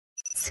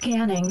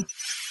Scanning.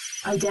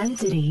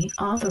 Identity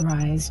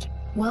authorized.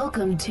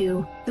 Welcome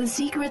to the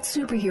Secret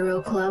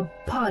Superhero Club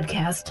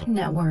Podcast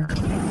Network.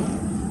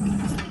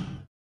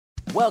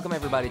 Welcome,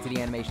 everybody, to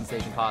the Animation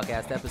Station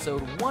Podcast,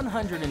 episode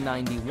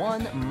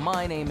 191.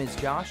 My name is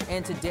Josh,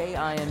 and today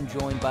I am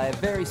joined by a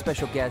very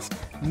special guest,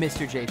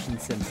 Mr. Jason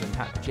Simpson.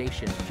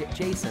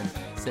 Jason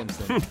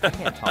Simpson. I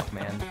can't talk,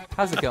 man.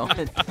 How's it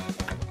going?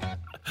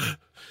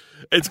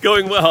 It's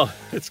going well.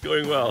 It's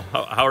going well.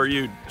 How are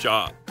you,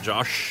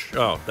 Josh?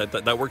 Oh,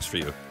 that works for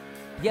you.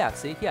 Yeah,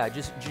 see? Yeah,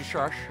 just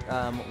Josh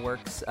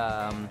works.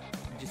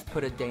 Just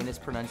put a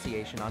Danish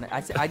pronunciation on it.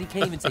 I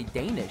can't even say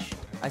Danish.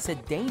 I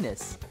said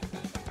Danish.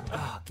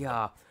 Oh,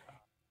 yeah.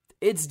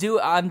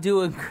 I'm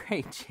doing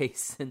great,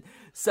 Jason.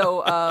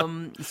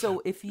 So,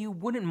 so if you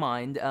wouldn't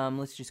mind,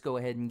 let's just go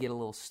ahead and get a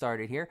little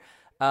started here.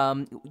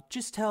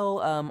 Just tell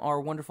our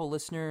wonderful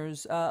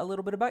listeners a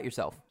little bit about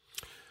yourself.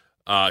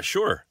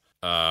 Sure.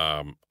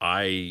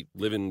 I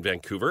live in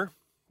Vancouver,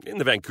 in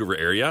the Vancouver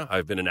area.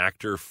 I've been an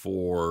actor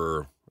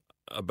for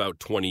about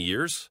 20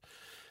 years,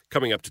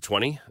 coming up to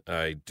 20.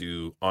 I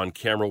do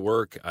on-camera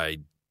work.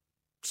 I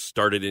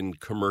started in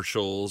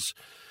commercials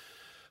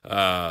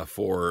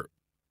for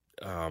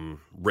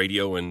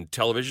radio and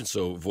television,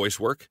 so voice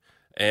work.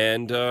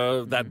 And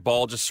that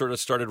ball just sort of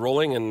started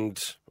rolling,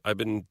 and I've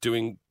been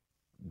doing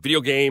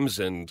video games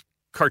and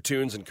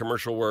cartoons and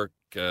commercial work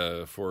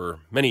for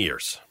many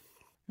years.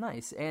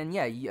 Nice. And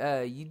yeah,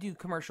 you do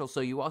commercials,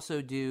 so you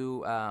also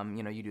do,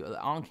 you do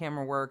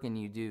on-camera work, and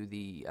you do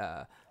the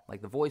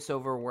like the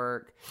voiceover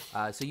work.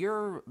 So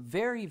you're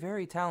very,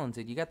 very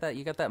talented. You got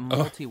that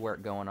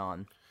multi-work going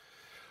on.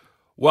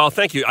 Well,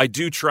 thank you. I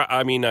do try.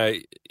 I mean,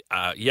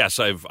 yes,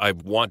 I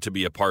want to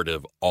be a part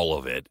of all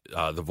of it.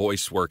 The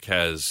voice work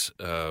has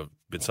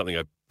been something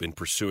I've been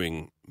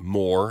pursuing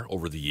more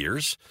over the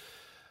years.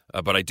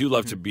 But I do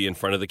love to be in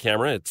front of the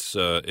camera. It's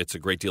a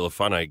great deal of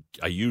fun. I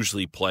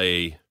usually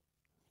play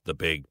the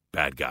big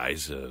bad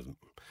guys,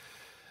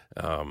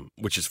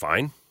 which is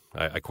fine.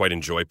 I quite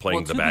enjoy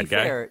playing the bad guy.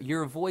 To be fair,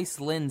 your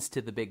voice lends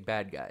to the big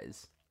bad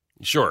guys.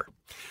 Sure.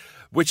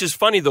 Which is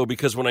funny, though,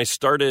 because when I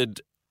started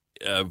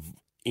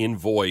in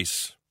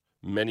voice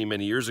many,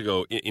 many years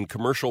ago, in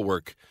commercial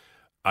work,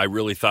 I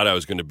really thought I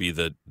was going to be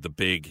the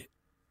big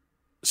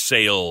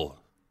sale,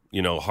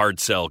 hard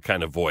sell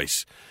kind of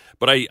voice.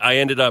 But I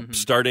ended up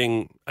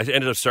starting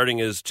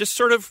as just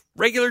sort of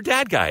regular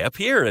dad guy up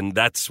here, and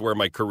that's where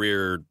my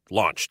career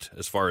launched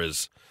as far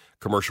as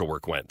commercial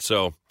work went.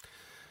 So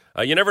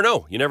you never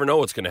know. You never know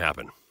what's going to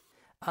happen.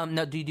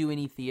 Now, do you do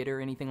any theater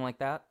or anything like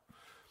that?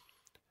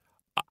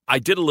 I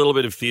did a little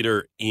bit of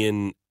theater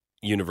in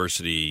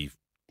university.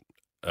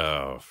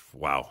 20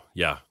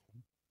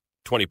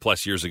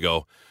 plus years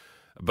ago.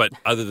 But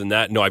other than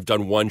that, no, I've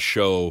done one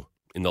show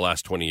in the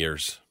last 20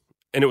 years,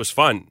 and it was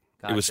fun.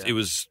 Gotcha.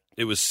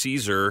 It was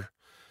Caesar,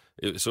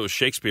 so it was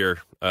Shakespeare.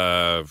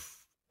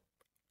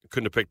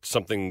 Couldn't have picked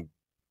something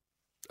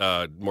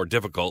more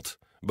difficult,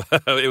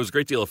 but it was a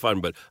great deal of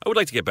fun. But I would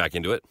like to get back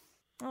into it.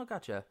 Oh,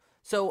 gotcha.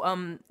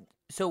 So,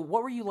 so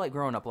what were you like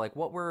growing up? Like,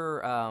 what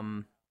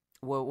were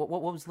what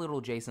was little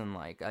Jason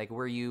like? Like,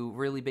 were you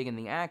really big in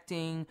the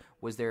acting?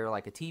 Was there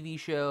like a TV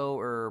show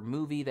or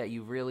movie that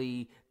you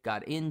really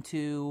got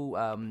into?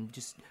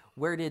 Just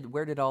where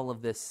did all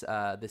of this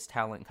this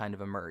talent kind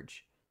of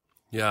emerge?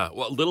 Yeah,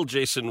 well, little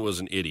Jason was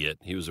an idiot.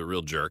 He was a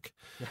real jerk.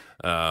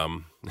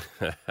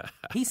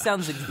 He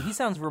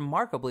sounds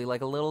remarkably like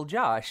a little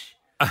Josh.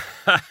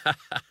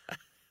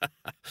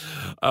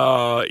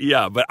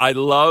 Yeah, but I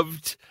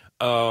loved.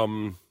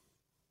 Long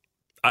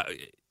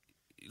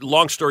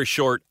story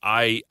short,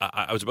 I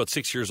was about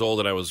 6 years old,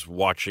 and I was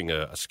watching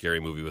a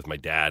scary movie with my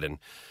dad, and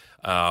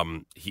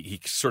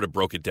he sort of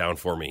broke it down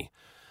for me.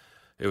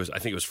 I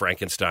think it was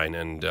Frankenstein,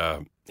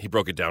 and he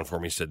broke it down for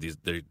me. He said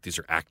these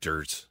are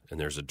actors, and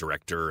there's a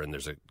director, and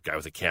there's a guy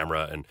with a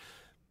camera. And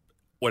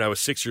when I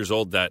was 6 years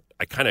old, that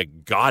I kind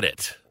of got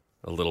it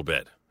a little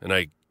bit, and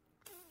I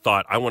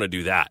thought I want to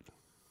do that.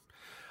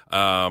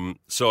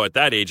 So at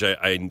that age,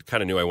 I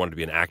kind of knew I wanted to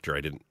be an actor.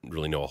 I didn't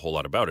really know a whole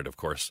lot about it, of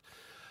course.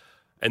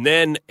 And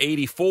then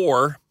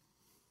 1984,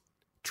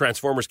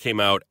 Transformers came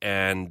out,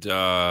 and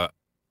I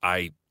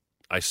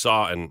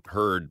saw and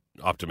heard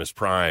Optimus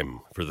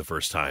Prime for the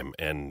first time,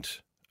 and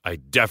I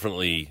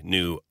definitely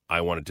knew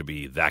I wanted to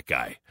be that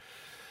guy.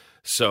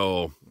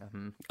 So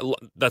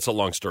that's a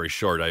long story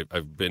short.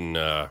 I've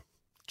been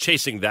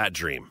chasing that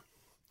dream,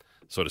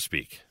 so to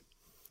speak.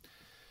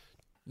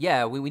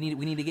 Yeah, we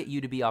need to get you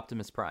to be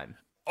Optimus Prime.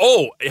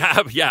 Oh,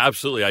 yeah,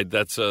 absolutely.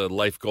 That's a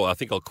life goal. I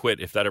think I'll quit.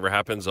 If that ever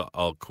happens,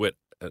 I'll quit.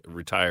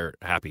 Retire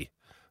happy.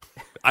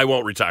 I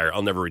won't retire.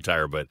 I'll never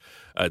retire, but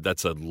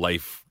that's a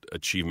life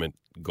achievement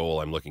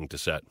goal I'm looking to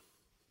set.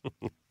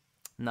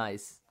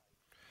 Nice.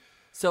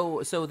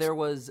 So there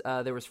was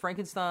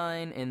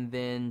Frankenstein and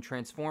then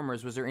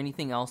Transformers. Was there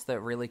anything else that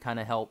really kind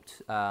of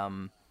helped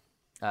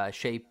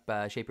shape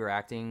your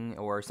acting,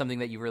 or something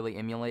that you really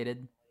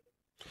emulated?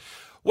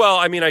 Well,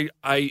 I mean,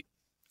 I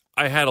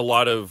had a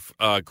lot of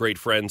great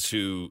friends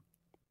who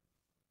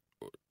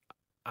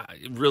I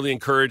really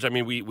encouraged. I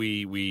mean,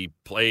 we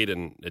played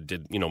and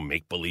did,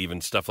 make believe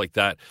and stuff like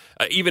that.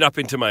 Even up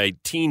into my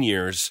teen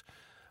years,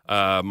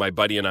 my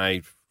buddy and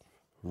I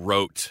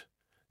wrote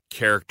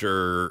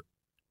a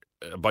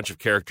bunch of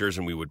characters,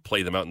 and we would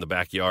play them out in the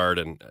backyard.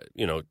 And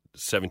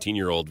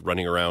 17-year-old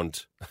running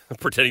around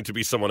pretending to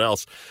be someone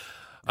else.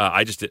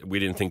 We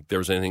didn't think there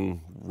was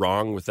anything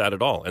wrong with that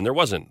at all, and there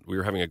wasn't. We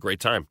were having a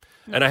great time,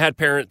 and I had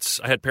parents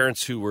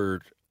who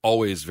were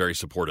always very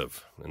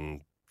supportive,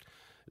 and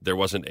there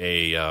wasn't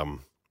a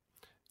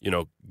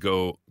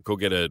go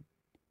get a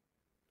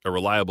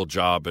reliable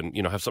job and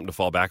have something to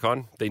fall back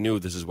on. They knew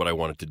this is what I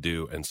wanted to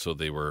do, and so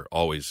they were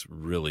always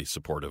really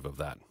supportive of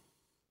that.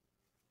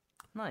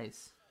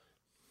 Nice.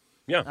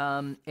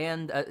 Yeah.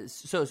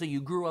 So you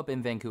grew up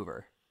in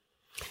Vancouver?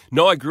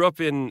 No, I grew up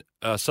in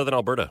southern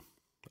Alberta.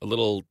 A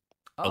little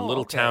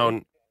okay.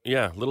 town.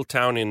 Yeah, little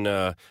town in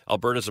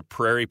Alberta's a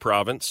prairie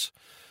province,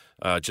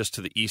 just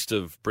to the east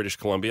of British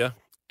Columbia,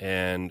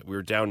 and we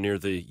were down near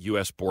the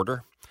U.S.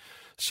 border.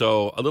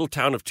 So a little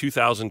town of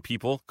 2,000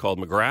 people called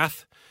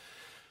McGrath,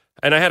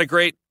 and I had a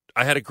great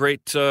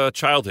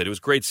childhood. It was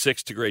grade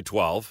 6 to grade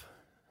 12.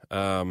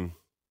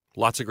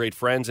 Lots of great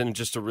friends, and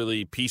just a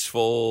really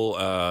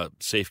peaceful,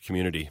 safe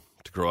community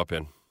to grow up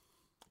in.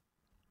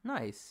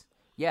 Nice.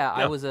 Yeah.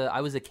 I was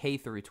a K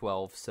through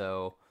 12,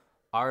 so.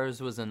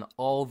 Ours was an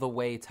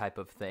all-the-way type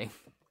of thing.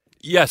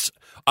 Yes,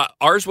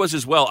 ours was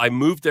as well. I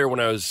moved there when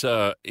I was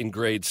in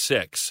grade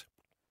 6,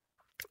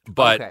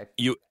 but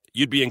okay.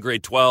 You'd be in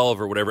grade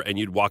 12 or whatever, and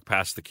you'd walk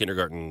past the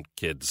kindergarten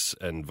kids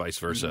and vice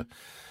versa. Mm-hmm.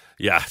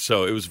 Yeah,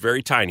 so it was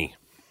very tiny.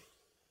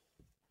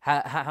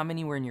 How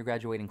many were in your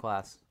graduating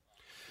class?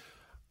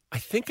 I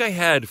think I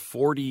had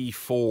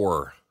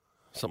 44,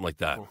 something like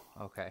that. Oh,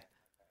 okay,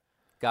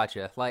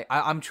 gotcha. Like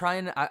I'm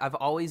trying. I've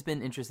always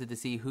been interested to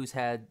see who's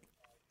had.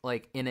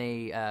 Like in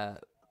a,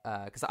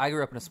 because I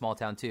grew up in a small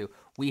town too.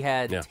 We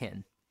had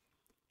 10.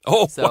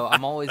 Oh, so wow.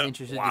 I'm always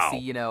interested to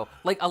see,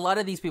 like a lot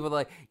of these people are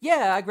like,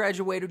 yeah, I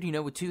graduated,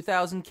 with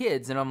 2,000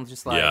 kids, and I'm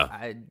just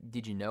like,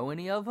 did you know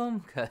any of them?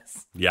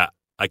 Cause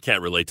I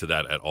can't relate to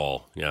that at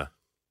all. Yeah.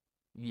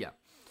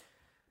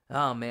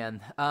 Oh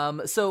man.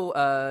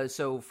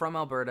 So from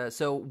Alberta.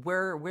 So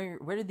where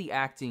did the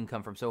acting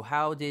come from? So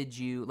how did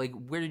you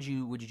where did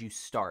you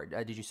start?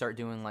 Did you start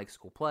doing like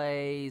school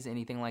plays,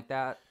 anything like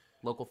that?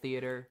 Local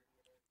theater?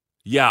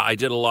 Yeah, I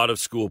did a lot of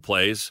school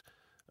plays.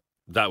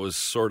 That was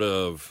sort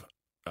of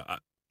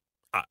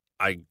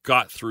I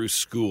got through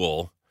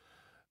school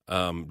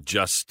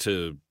just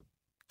to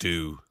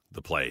do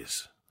the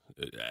plays.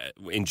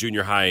 In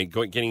junior high,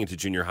 getting into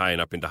junior high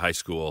and up into high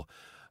school,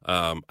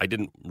 I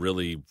didn't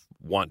really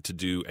want to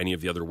do any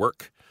of the other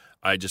work.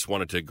 I just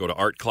wanted to go to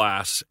art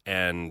class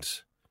and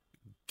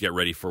get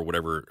ready for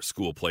whatever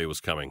school play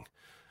was coming.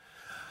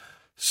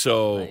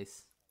 So,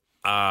 nice.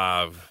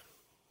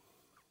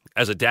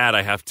 As a dad,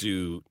 I have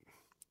to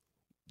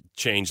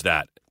change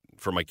that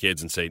for my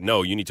kids and say,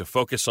 no, you need to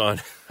focus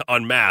on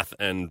math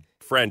and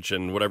French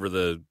and whatever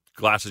the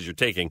classes you're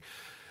taking.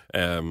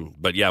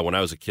 But yeah, when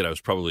I was a kid, it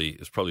was probably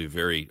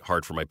very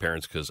hard for my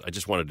parents because I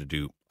just wanted to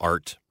do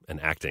art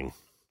and acting.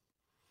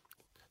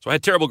 So I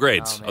had terrible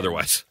grades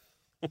otherwise.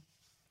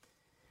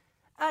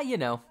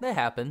 That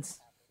happens.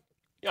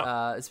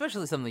 Yeah.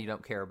 Especially something you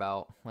don't care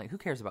about. Like, who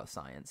cares about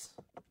science?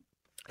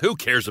 Who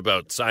cares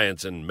about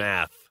science and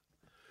math?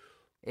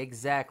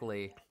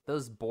 Exactly.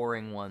 Those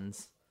boring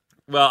ones.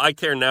 Well, I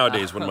care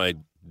nowadays when my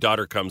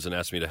daughter comes and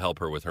asks me to help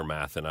her with her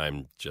math, and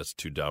I'm just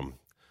too dumb.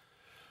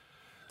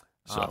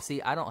 So. See,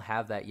 I don't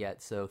have that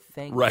yet, so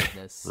thank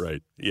goodness.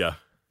 Right. Yeah.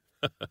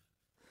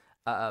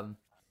 We're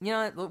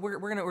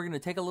gonna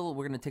take a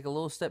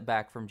little step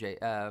back from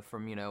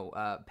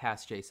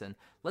past Jason.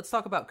 Let's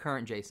talk about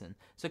current Jason.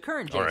 So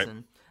current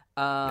Jason,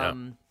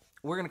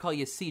 we're gonna call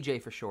you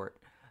CJ for short.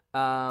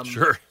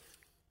 Sure.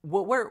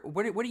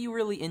 What are you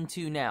really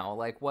into now?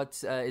 Like,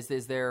 what's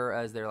is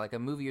there like a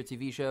movie or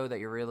TV show that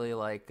you're really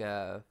like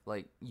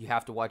you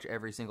have to watch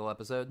every single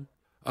episode?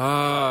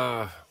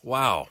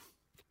 Wow.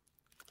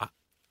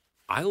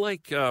 I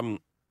like I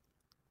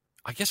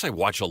guess I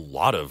watch a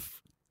lot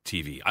of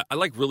TV. I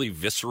like really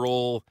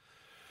visceral.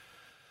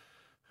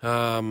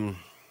 I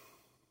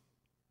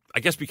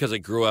guess because I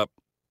grew up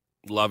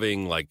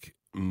loving like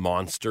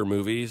monster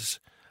movies.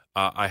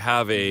 I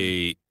have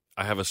a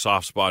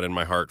soft spot in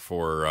my heart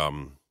for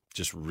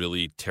just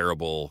really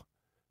terrible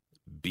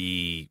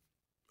B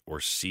or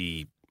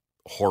C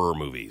horror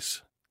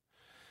movies.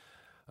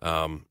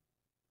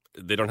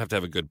 They don't have to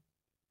have a good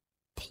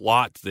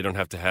plot. They don't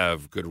have to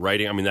have good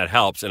writing. I mean, that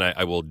helps, and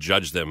I will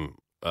judge them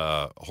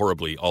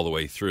horribly all the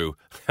way through.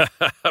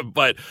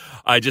 But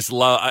I just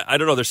love, I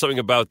don't know, there's something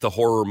about the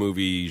horror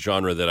movie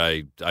genre that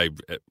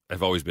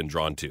I've always been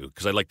drawn to,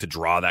 because I like to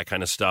draw that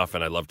kind of stuff,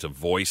 and I love to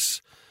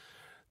voice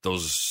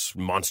those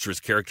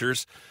monstrous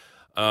characters.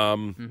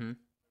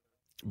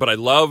 But I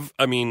love,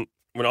 I mean,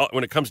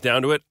 when it comes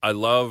down to it, I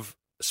love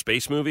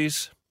space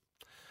movies,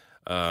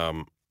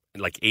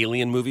 like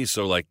alien movies,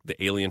 so like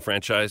the Alien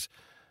franchise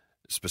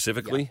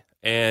specifically,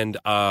 and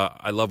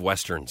I love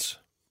Westerns.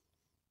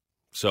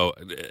 So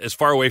as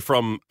far away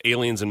from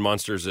aliens and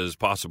monsters as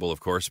possible, of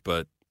course,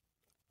 but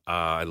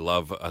I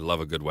love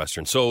a good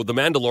Western. So The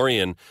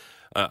Mandalorian,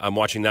 I'm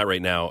watching that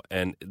right now,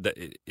 and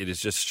it is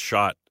just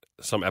shot.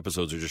 Some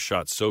episodes are just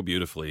shot so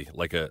beautifully,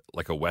 like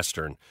a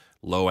Western,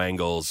 low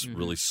angles,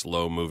 really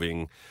slow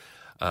moving.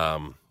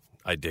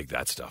 I dig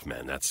that stuff,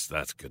 man. That's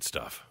good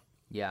stuff.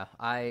 Yeah,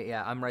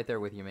 I'm right there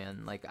with you,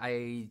 man. Like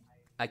I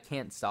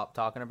can't stop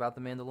talking about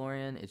The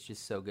Mandalorian. It's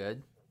just so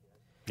good.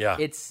 Yeah.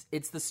 It's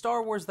the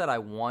Star Wars that I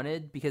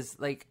wanted, because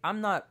like I'm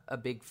not a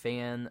big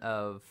fan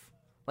of,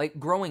 like,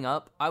 growing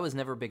up, I was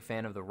never a big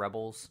fan of the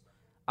Rebels.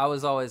 I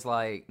was always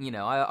like,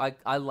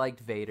 I liked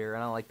Vader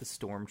and I liked the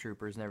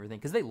Stormtroopers and everything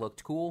because they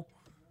looked cool.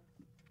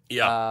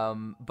 Yeah.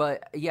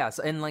 But yeah,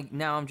 so, and like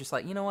now I'm just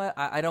like, you know what?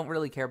 I don't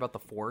really care about the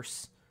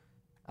Force.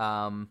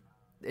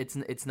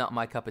 It's not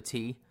my cup of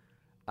tea.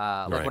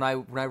 Like Right. when I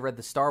read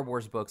the Star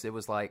Wars books, it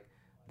was like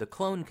the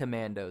Clone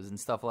Commandos and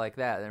stuff like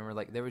that,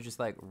 and they were just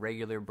like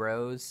regular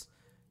bros,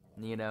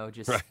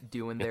 just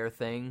doing their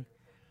thing.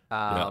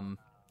 And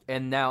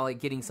now like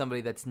getting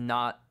somebody that's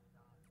not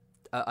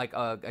like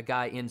a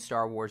guy in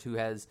Star Wars who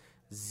has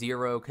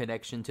zero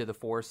connection to the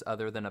Force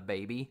other than a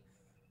baby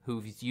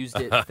who's used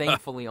it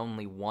thankfully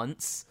only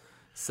once.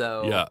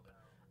 So Yeah.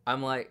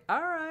 I'm like,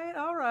 all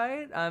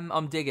right.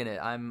 I'm digging it.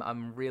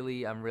 I'm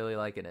really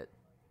liking it.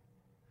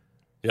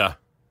 Yeah.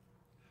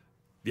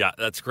 Yeah,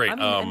 that's great.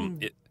 I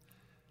mean,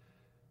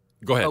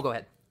 Go ahead. Oh, go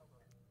ahead.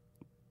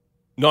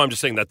 No, I'm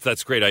just saying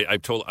that's great.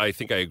 I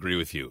think I agree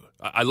with you.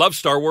 I love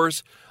Star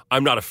Wars.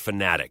 I'm not a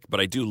fanatic,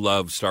 but I do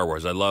love Star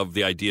Wars. I love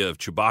the idea of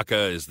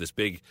Chewbacca as this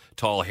big,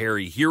 tall,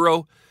 hairy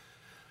hero.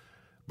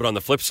 But on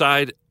the flip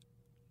side,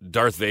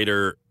 Darth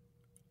Vader,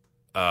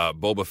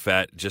 Boba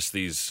Fett,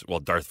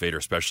 Darth Vader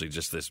especially,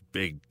 just this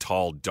big,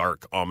 tall,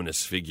 dark,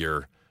 ominous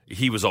figure.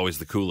 He was always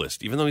the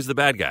coolest, even though he's the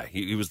bad guy.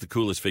 He was the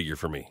coolest figure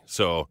for me.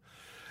 So,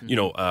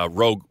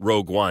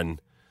 Rogue One,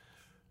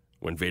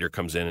 when Vader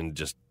comes in and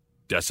just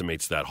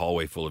decimates that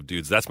hallway full of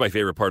dudes, that's my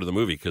favorite part of the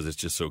movie because it's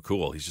just so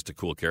cool. He's just a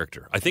cool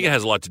character. I think it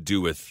has a lot to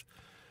do with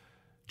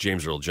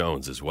James Earl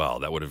Jones as well.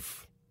 That would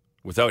have,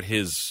 without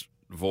his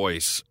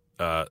voice,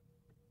 the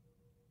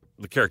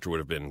character would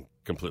have been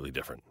completely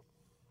different.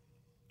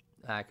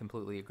 I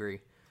completely agree.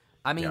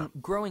 I mean, Yeah.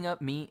 growing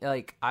up,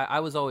 I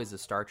was always a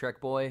Star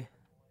Trek boy.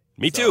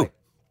 Me So, too.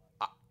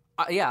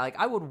 like,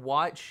 I would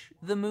watch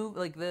the movie,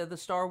 like the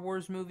Star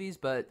Wars movies,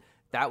 but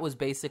that was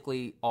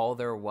basically all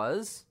there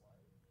was.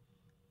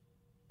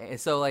 And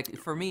so, like,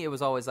 for me, it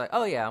was always like,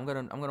 oh yeah, I'm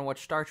gonna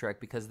watch Star Trek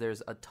because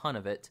there's a ton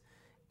of it,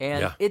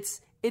 and Yeah.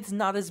 it's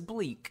not as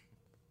bleak.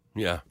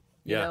 Yeah.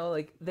 Yeah.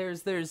 Like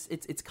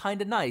it's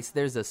kind of nice.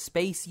 There's a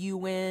space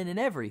UN and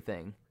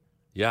everything.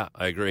 Yeah,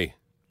 I agree.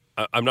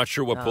 I'm not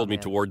sure what pulled me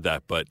man. toward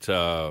that, but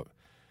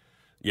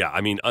yeah,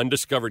 I mean,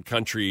 Undiscovered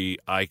Country,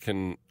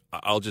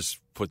 I'll just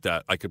put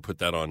that, I could put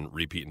that on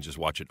repeat and just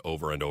watch it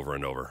over and over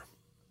and over.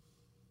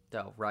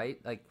 Oh, right?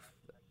 Like,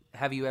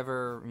 have you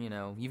ever,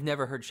 you've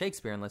never heard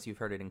Shakespeare unless you've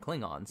heard it in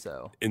Klingon,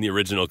 so. In the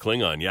original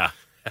Klingon, yeah.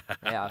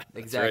 Yeah,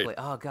 exactly. right.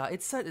 Oh, God,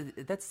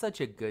 that's such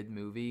a good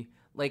movie.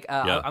 Like,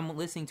 Yeah. I'm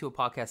listening to a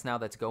podcast now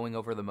that's going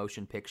over the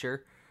motion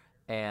picture,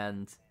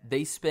 and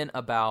they spent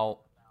about,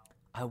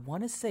 I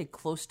want to say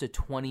close to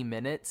 20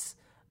 minutes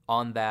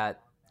on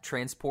that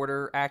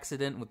transporter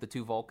accident with the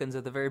two Vulcans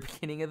at the very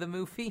beginning of the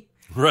movie.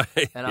 Right.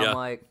 And yeah.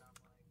 I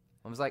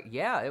was like,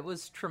 yeah, it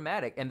was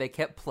traumatic. And they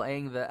kept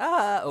playing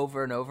the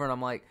over and over. And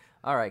I'm like,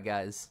 all right,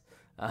 guys,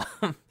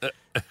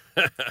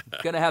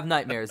 gonna have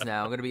nightmares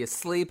now. I'm gonna be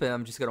asleep and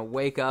I'm just gonna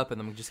wake up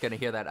and I'm just gonna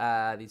hear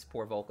that, these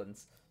poor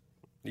Vulcans.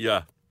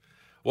 Yeah.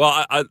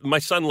 Well, my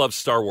son loves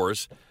Star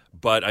Wars,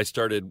 but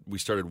we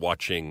started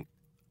watching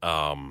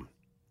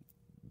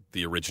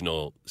the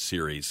original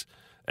series,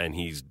 and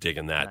he's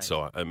digging that. Nice.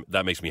 So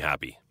that makes me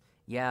happy.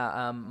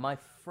 Yeah, my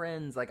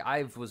friends, like,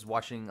 I was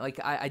watching, like,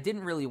 I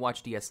didn't really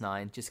watch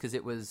DS9 just because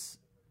it was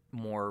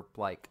more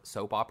like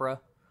soap opera.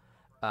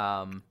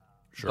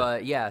 Sure.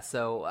 But yeah,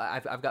 so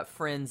I've got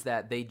friends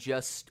that they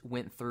just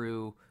went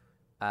through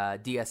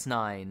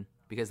DS9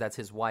 because that's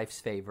his wife's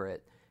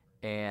favorite,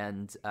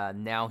 and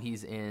now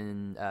he's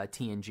in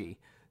TNG.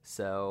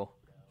 So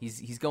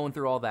he's going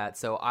through all that.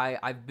 So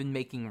I've been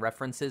making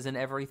references and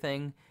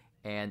everything,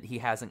 and he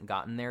hasn't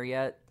gotten there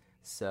yet.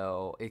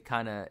 So it's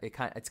kind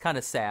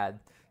of sad.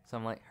 So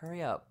I'm like,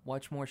 hurry up,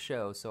 watch more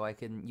shows so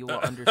you will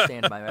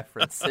understand my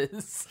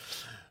references.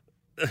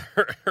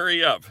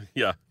 Hurry up.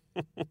 Yeah.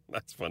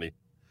 That's funny.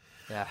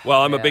 Yeah.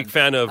 Well, I'm a man. big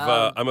fan of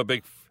I'm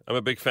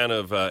a big fan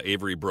of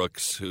Avery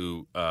Brooks,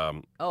 who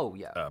Oh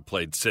yeah.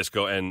 played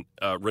Cisco, and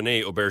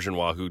Renee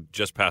Aubergenois, who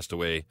just passed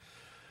away.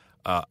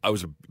 I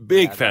was a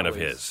big fan of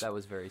his. That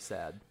was very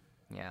sad.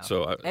 Yeah.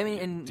 So I mean,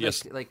 and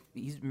yes. like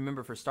he's,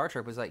 remember for Star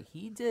Trek was like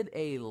he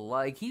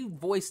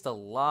voiced a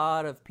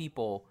lot of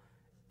people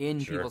in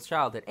Sure. people's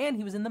childhood, and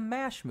he was in the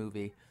MASH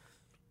movie,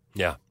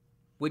 Yeah.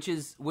 which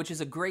is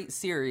a great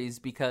series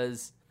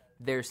because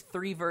there's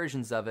 3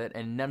 versions of it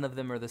and none of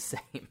them are the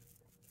same.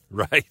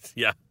 Right.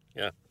 Yeah.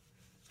 Yeah.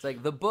 It's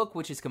like the book,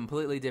 which is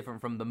completely different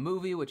from the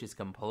movie, which is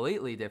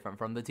completely different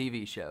from the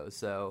TV show.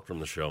 So From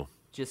the show.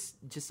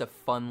 just a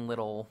fun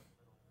little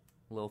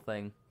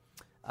thing.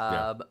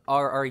 Yeah.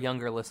 Our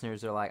younger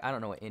listeners are like, I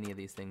don't know what any of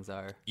these things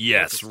are.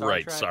 Yes, What's a Star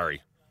right. Trek?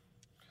 Sorry.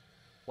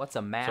 What's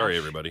a MASH? Sorry,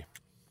 everybody.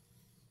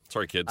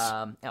 Sorry, kids.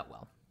 Oh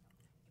well,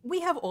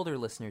 we have older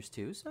listeners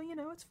too, so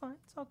it's fine.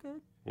 It's all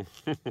good.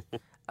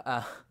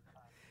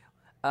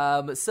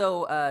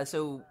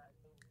 So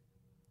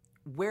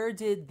where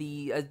did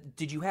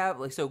did you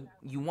have so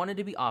you wanted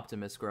to be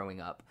Optimus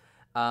growing up?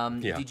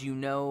 Yeah. Did you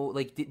know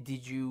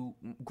did you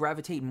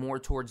gravitate more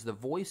towards the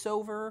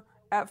voiceover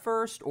at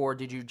first, or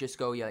did you just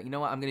go, you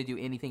know what, I'm going to do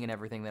anything and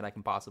everything that I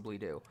can possibly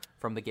do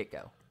from the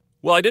get-go?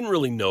 Well, I didn't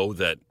really know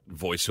that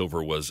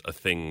voiceover was a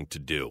thing to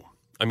do.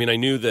 I mean, I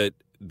knew that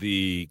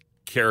the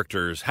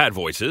characters had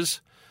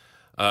voices.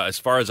 As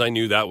far as I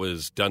knew, that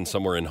was done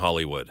somewhere in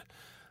Hollywood.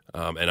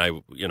 And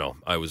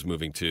I was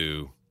moving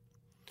to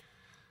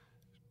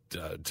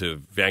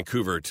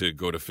Vancouver to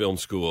go to film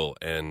school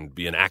and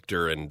be an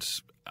actor, and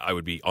I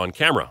would be on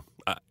camera.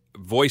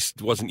 Voice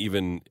wasn't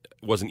even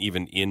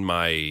in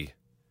my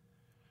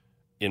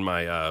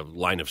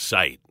line of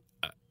sight.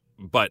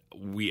 But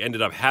we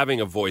ended up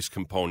having a voice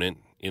component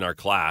in our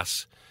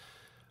class,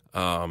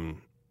 taught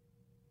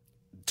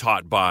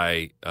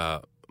by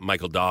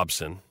Michael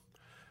Dobson,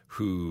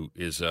 who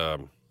is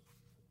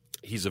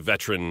he's a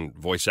veteran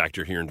voice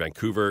actor here in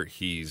Vancouver.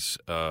 He's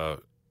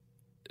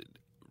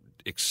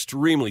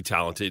extremely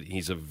talented.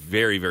 He's a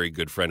very, very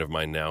good friend of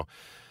mine now.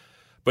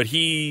 But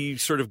he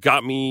sort of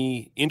got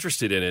me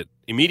interested in it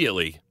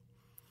immediately.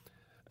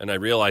 And I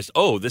realized,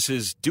 this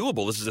is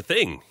doable. This is a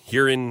thing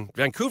here in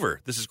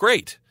Vancouver. This is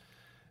great.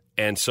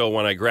 And so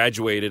when I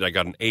graduated, I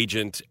got an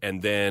agent,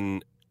 and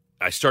then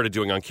I started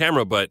doing on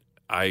camera, but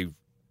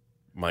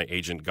my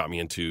agent got me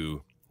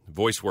into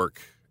voice work,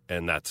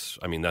 and that's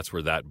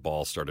where that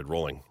ball started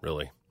rolling,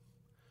 really.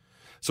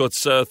 So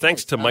it's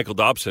thanks to Michael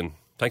Dobson.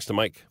 Thanks to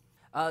Mike.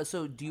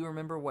 So do you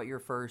remember what your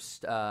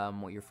first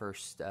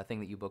thing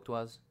that you booked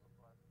was?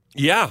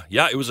 Yeah.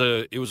 It was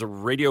a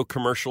radio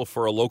commercial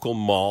for a local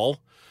mall,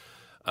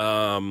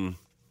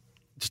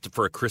 just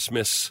for a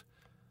Christmas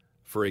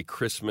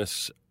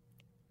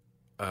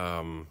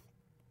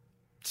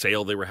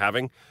sale they were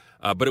having,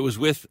 but it was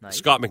with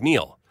Scott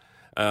McNeil,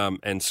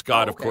 and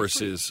Scott, of course,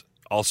 sweet. Is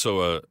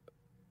also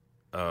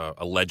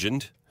a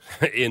legend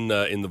in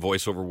the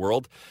voiceover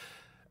world,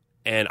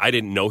 and I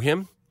didn't know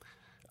him.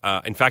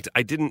 In fact,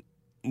 I didn't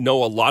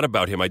know a lot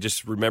about him. I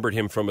just remembered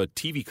him from a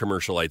TV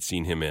commercial I'd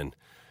seen him in.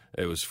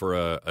 It was for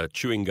a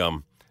chewing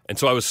gum, and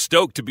so I was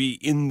stoked to be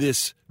in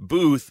this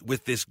booth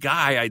with this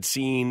guy I'd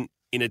seen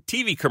in a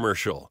TV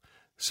commercial.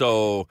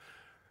 So,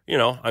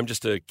 I'm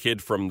just a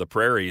kid from the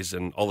prairies,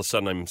 and all of a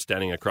sudden I'm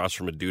standing across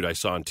from a dude I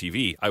saw on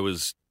TV. I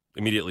was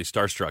immediately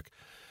starstruck.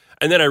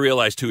 And then I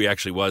realized who he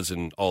actually was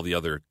and all the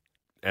other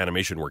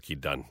animation work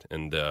he'd done.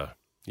 And,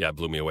 it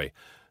blew me away.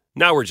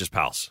 Now we're just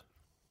pals.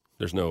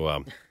 There's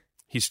no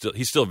he's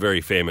still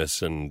very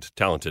famous and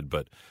talented,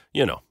 but,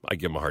 I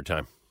give him a hard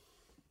time.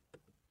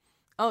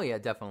 Oh, yeah,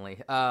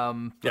 definitely.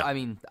 Yeah. I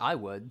mean, I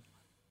would.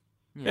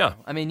 Yeah.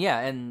 I mean, yeah,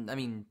 and,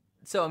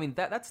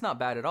 that's not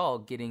bad at all,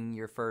 getting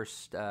your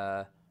first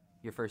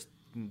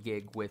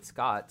gig with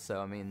Scott.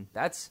 So,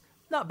 that's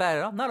not bad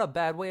at all. Not a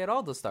bad way at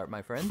all to start,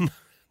 my friend.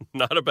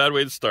 Not a bad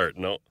way to start,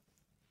 no.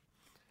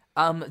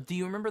 Do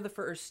you remember the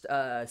first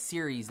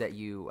series that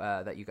you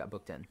got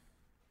booked in?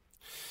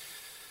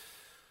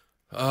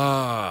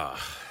 What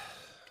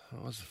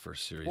was the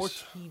first series? Or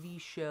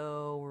TV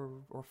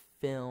show or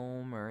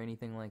film or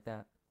anything like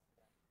that?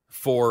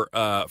 For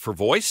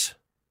voice?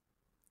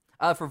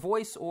 For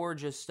voice or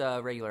just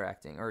regular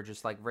acting or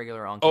just like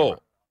regular on camera?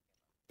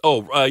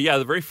 Yeah,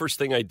 the very first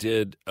thing I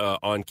did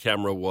on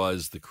camera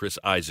was the Chris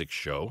Isaak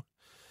show.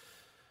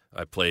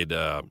 I played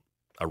a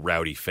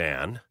rowdy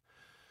fan.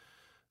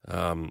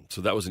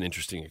 So that was an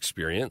interesting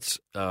experience.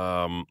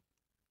 The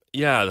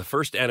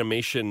first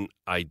animation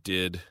I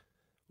did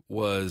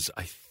was,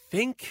 I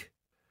think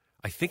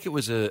it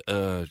was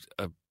a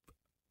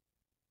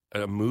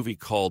movie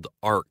called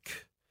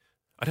Ark.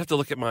 I'd have to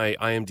look at my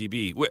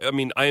IMDb. I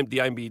mean, the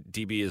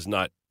IMDb is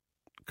not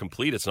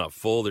complete. It's not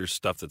full. There's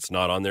stuff that's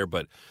not on there,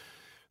 but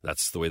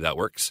that's the way that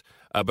works.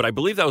 But I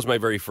believe that was my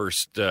very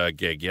first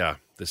gig. Yeah,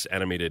 this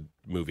animated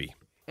movie.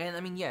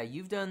 And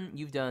you've done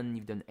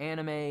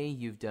anime,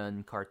 you've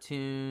done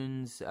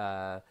cartoons,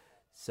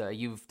 so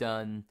you've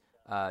done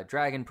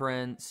Dragon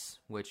Prince,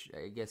 which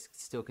I guess is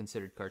still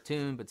considered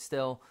cartoon, but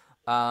still.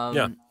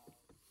 And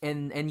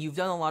you've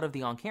done a lot of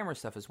the on-camera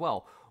stuff as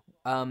well.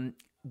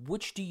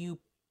 Which do you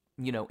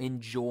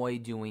enjoy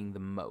doing the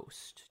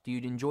most? Do you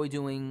enjoy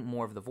doing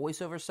more of the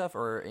voiceover stuff,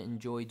 or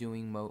enjoy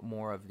doing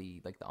more of the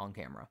the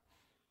on-camera?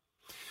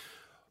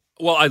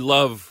 Well, I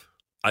have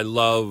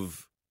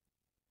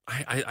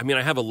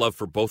a love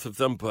for both of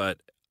them, but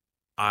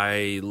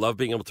I love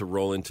being able to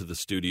roll into the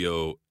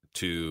studio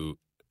to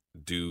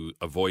do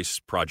a voice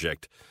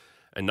project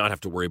and not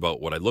have to worry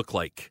about what I look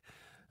like,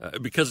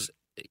 because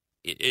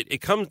it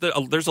comes.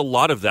 There's a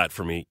lot of that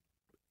for me.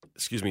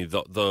 Excuse me.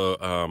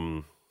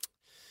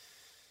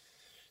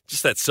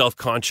 Just that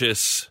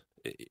self-conscious.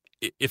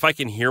 if I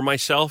can hear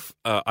myself,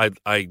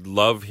 I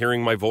love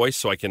hearing my voice.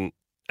 So I can,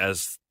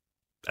 as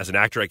an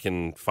actor, I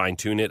can fine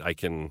tune it. I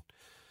can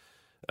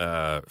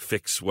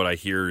fix what I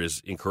hear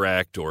is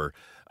incorrect,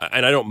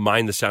 and I don't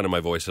mind the sound of my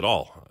voice at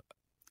all.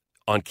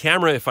 On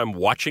camera, if I'm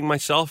watching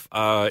myself,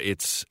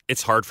 it's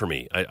hard for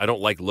me. I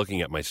don't like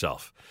looking at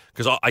myself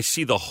because I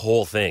see the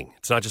whole thing.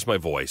 It's not just my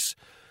voice.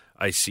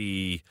 I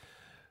see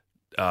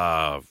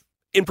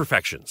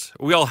imperfections.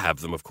 We all have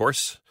them, of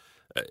course.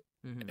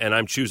 And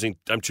I'm choosing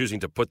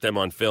to put them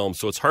on film,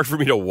 so it's hard for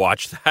me to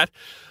watch that.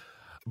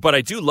 But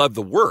I do love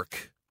the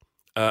work,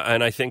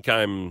 and I think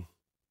I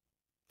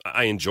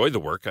enjoy the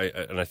work,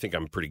 and I think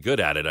I'm pretty good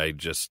at it. I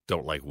just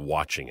don't like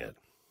watching it.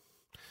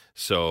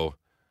 So,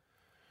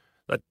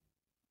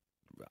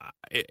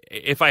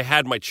 if I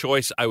had my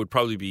choice, I would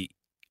probably be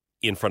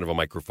in front of a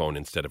microphone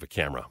instead of a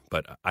camera.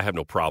 But I have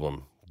no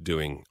problem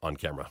doing on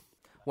camera.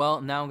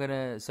 Well, now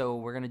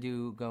we're gonna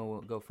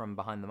go from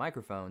behind the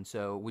microphone.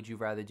 So, would you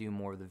rather do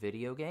more of the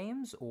video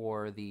games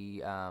or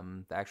the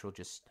actual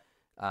just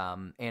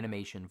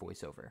animation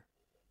voiceover?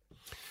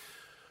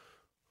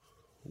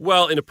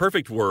 Well, in a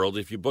perfect world,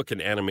 if you book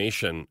an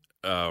animation,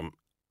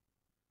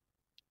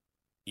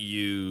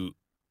 you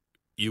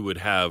would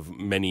have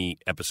many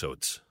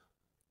episodes.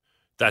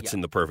 That's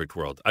in the perfect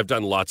world. I've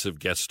done lots of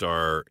guest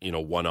star,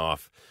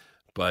 one-off,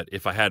 but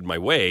if I had my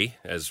way,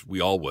 as we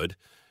all would,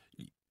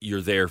 you're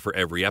there for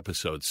every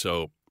episode.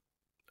 So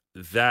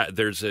that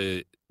there's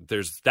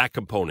that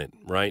component,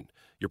 right?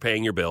 You're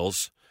paying your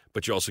bills,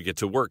 but you also get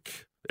to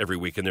work every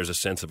week, and there's a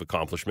sense of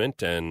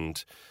accomplishment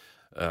and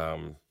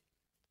a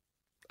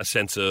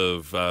sense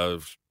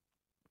of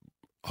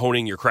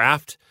honing your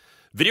craft.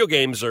 Video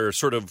games are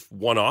sort of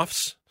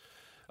one-offs.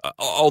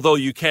 Although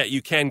you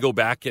can go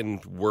back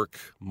and work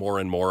more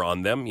and more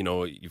on them.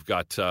 You've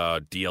got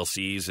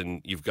DLCs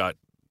and you've got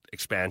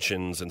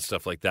expansions and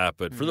stuff like that.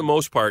 But for the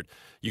most part,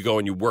 you go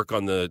and you work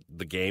on the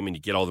game and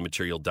you get all the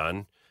material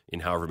done in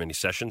however many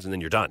sessions, and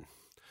then you're done.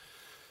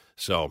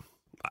 So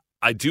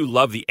I do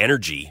love the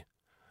energy.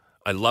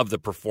 I love the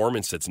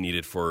performance that's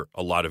needed for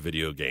a lot of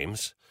video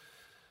games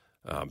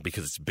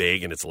because it's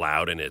big and it's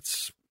loud and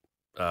it's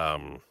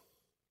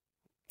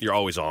you're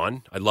always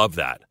on. I love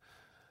that.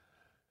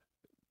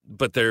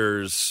 But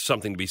there's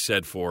something to be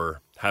said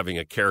for having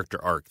a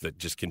character arc that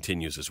just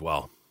continues as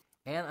well.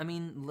 And I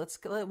mean,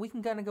 we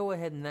can kind of go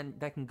ahead and then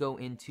that can go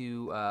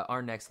into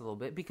our next little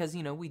bit because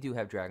we do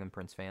have Dragon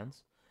Prince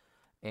fans,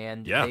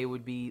 and they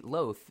would be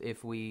loath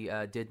if we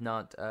did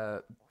not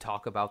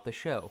talk about the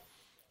show.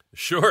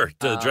 Sure,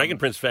 the Dragon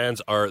Prince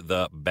fans are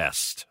the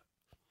best.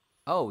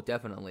 Oh,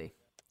 definitely.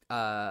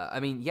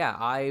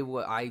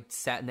 I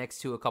sat next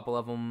to a couple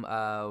of them,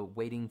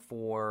 waiting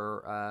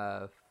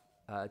for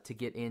to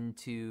get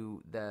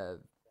into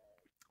the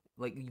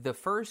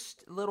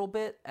first little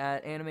bit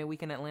at Anime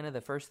Weekend Atlanta,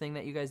 the first thing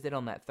that you guys did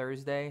on that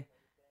Thursday.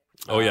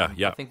 Oh yeah.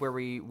 I think where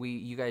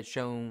we got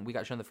shown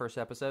the first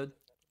episode.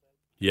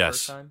 Yes.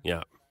 First time.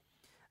 Yeah.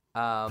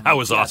 That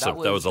was awesome.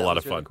 That was a lot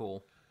of fun. Really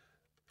cool.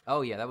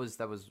 Oh yeah, that was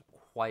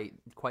quite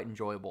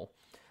enjoyable.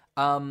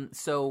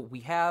 So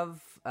we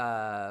have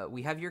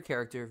your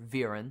character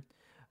Viren,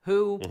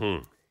 who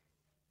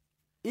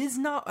is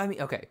not.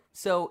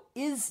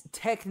 is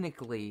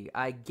technically,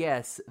 I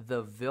guess,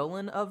 the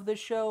villain of the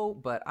show,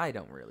 but I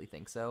don't really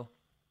think so.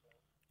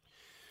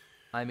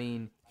 I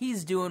mean,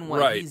 he's doing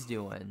what he's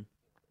doing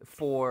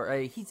for.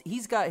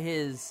 He's got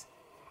his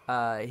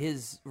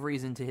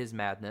reason to his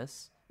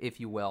madness, if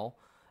you will.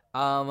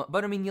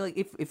 But I mean,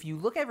 if you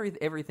look at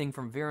everything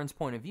from Viren's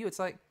point of view, it's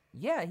like,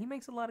 yeah, he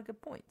makes a lot of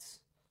good points.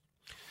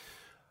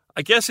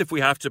 I guess if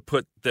we have to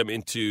put them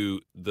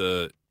into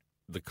the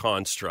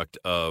construct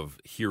of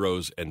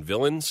heroes and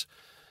villains,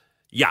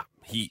 yeah,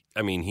 he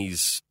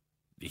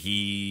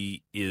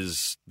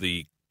is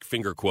the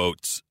finger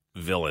quotes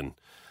villain.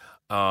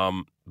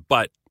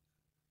 But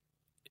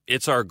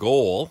it's our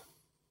goal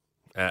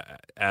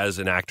as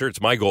an actor.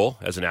 It's my goal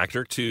as an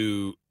actor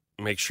to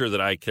make sure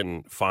that I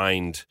can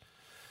find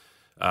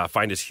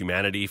his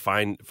humanity,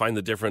 find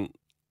the different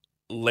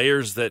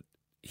layers that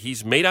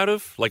he's made out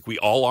of, like we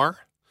all are.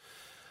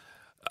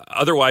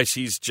 Otherwise,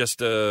 he's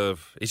just a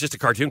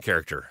cartoon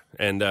character,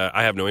 and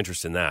I have no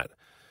interest in that.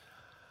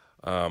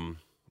 And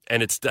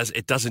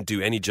it doesn't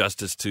do any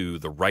justice to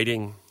the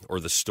writing or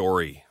the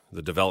story,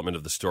 the development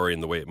of the story,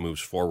 and the way it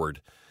moves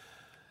forward.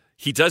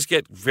 He does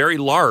get very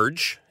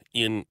large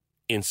in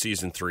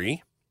season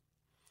 3,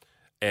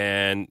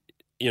 and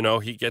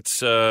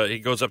he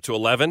goes up to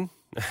 11,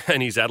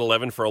 and he's at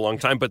 11 for a long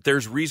time. But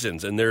there's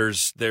reasons, and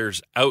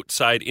there's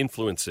outside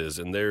influences,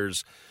 and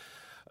there's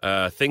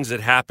things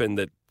that happen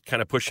that kind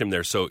of push him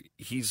there. So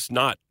he's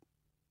not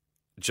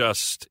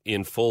just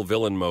in full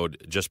villain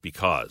mode just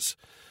because.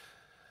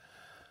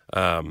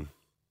 And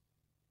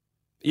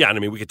I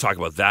mean, we could talk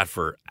about that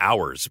for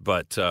hours,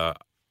 but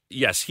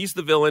yes, he's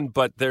the villain,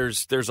 but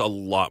there's a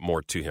lot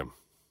more to him.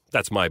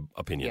 That's my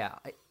opinion. Yeah.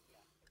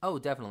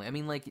 Definitely. I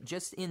mean,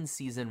 just in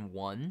season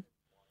 1,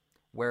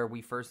 where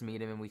we first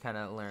meet him and we kind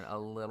of learn a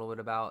little bit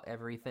about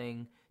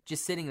everything,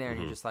 just sitting there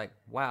and you're just like,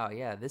 wow,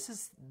 yeah, this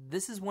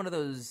is one of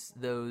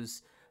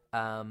those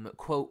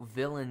quote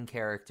villain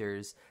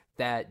characters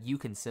that you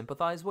can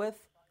sympathize with,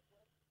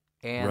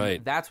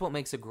 and that's what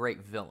makes a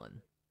great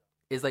villain.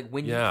 Is like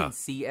when you can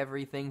see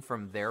everything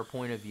from their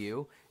point of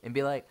view and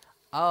be like,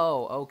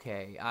 oh,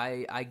 okay,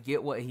 I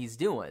get what he's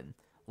doing.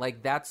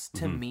 Like, that's,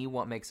 to me,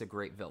 what makes a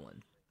great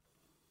villain.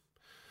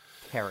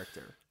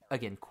 Character.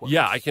 Again, quotes.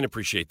 Yeah, I can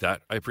appreciate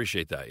that. I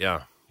appreciate that,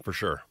 yeah, for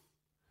sure.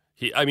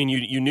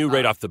 You knew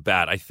right off the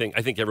bat, I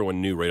think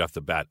everyone knew right off the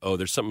bat, oh,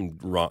 there's something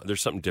wrong,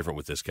 there's something different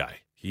with this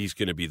guy. He's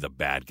going to be the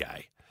bad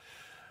guy.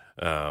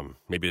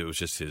 Maybe it was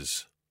just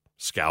his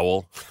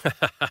scowl.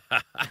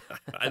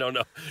 I don't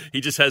know. He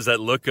just has that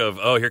look of,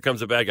 oh, here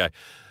comes a bad guy.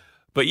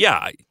 But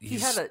yeah,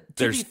 to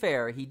be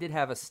fair, he did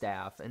have a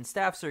staff, and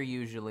staffs are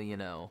usually,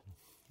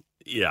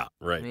 yeah,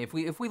 right. I mean,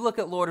 if we look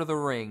at Lord of the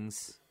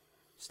Rings,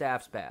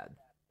 staff's bad.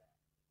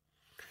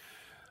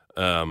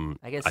 I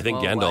guess I think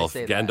Gandalf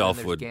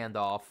would.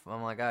 Gandalf.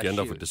 I'm like,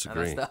 Gandalf would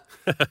disagree.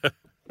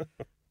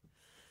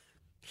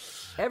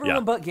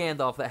 Everyone but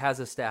Gandalf that has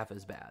a staff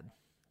is bad.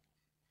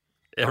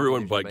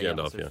 Everyone but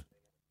Gandalf, yeah.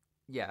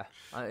 Yeah.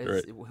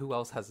 Right. Who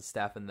else has a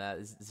staff in that?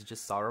 Is it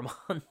just Saruman?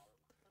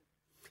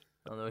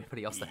 I don't know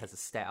anybody else that has a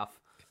staff.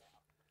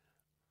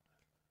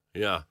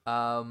 Yeah.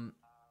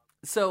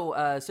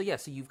 So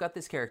you've got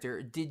this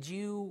character. Did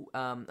you?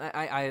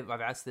 I've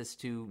asked this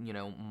to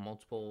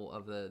multiple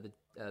of the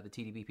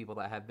TDB people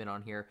that have been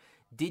on here.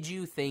 Did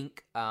you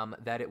think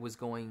that it was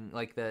going,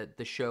 like,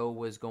 the show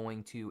was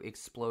going to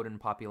explode in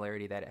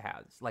popularity that it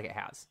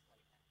has?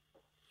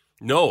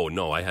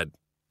 No, I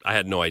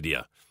had no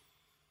idea.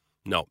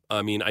 No,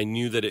 I mean, I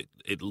knew that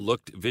it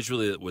looked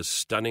visually, it was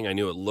stunning. I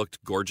knew it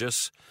looked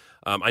gorgeous.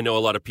 I know a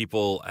lot of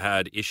people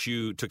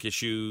took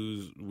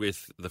issue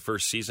with the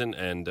first season,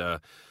 and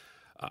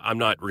I'm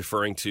not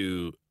referring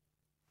to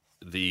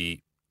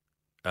the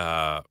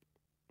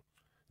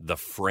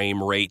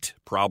frame rate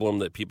problem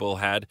that people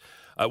had,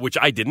 which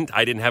I didn't.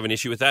 I didn't have an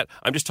issue with that.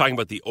 I'm just talking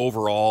about the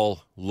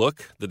overall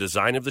look, the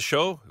design of the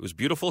show. It was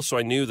beautiful, so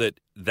I knew that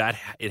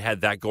it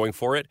had that going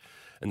for it,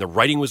 and the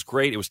writing was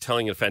great. It was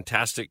telling a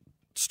fantastic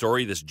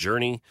story, this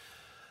journey,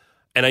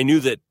 and I knew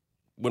that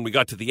when we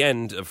got to the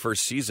end of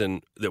first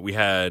season that we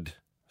had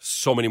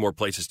so many more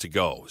places to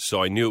go.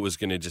 So I knew it was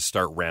going to just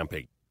start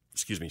ramping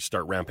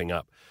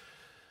up.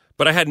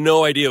 But I had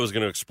no idea it was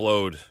going to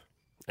explode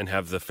and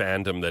have the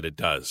fandom that it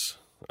does.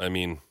 I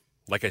mean,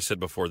 like I said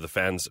before, the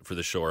fans for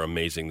the show are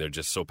amazing. They're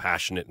just so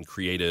passionate and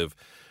creative,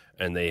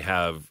 and they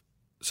have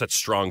such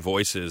strong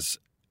voices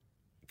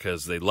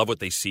because they love what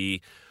they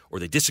see, or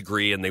they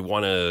disagree and they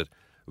want to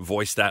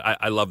voice that.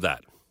 I love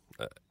that.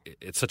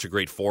 It's such a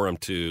great forum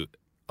to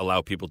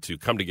allow people to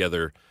come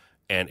together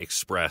and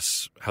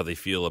express how they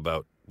feel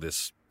about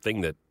this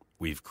thing that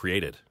we've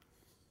created.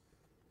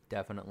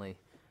 Definitely.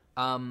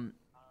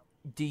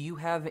 Do you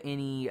have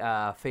any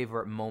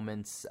favorite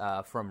moments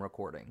from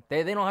recording?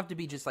 They don't have to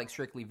be just like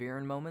strictly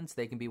Viren moments.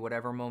 They can be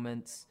whatever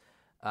moments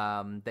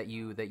that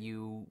you've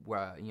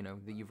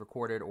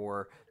recorded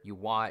or you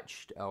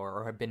watched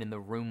or have been in the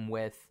room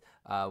with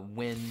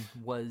when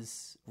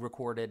was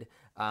recorded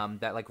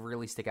that like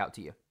really stick out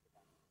to you.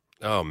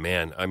 Oh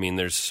man, I mean,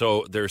 there's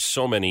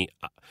so many.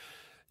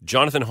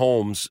 Jonathan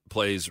Holmes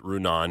plays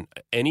Runan.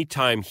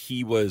 Anytime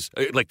he was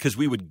because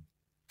we would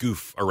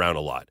goof around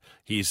a lot.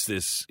 He's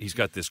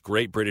got this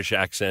great British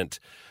accent,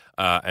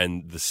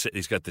 and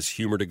he's got this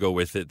humor to go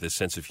with it, this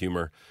sense of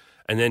humor.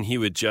 And then he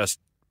would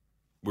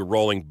we're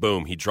rolling,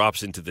 boom, he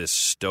drops into this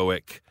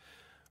stoic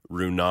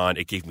Runan.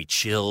 It gave me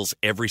chills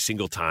every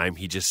single time.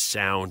 He just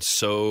sounds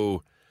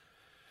so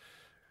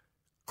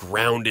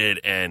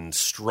grounded and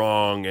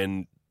strong,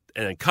 and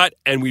then cut,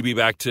 and we'd be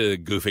back to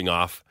goofing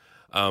off.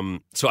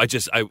 So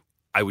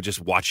I would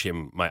just watch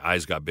him. My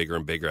eyes got bigger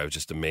and bigger. I was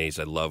just amazed.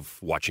 I love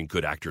watching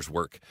good actors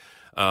work.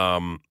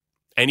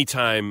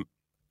 Anytime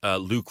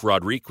Luke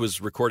Rodrigue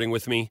was recording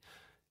with me,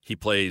 he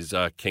plays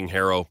King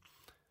Harrow.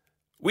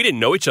 We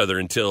didn't know each other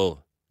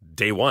until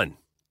day one.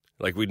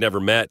 Like, we'd never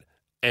met,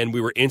 and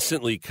we were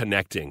instantly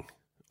connecting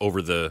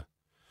over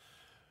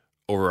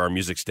our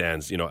music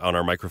stands, on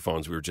our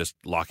microphones. We were just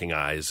locking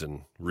eyes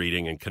and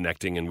reading and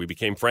connecting, and we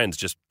became friends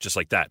just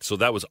like that. So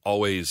that was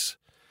always,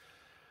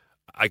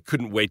 I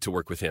couldn't wait to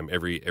work with him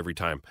every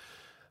time.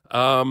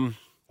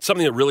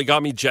 Something that really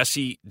got me,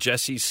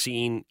 Jesse's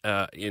scene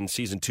in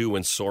season 2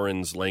 when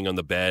Soren's laying on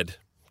the bed,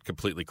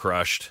 completely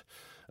crushed,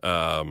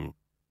 and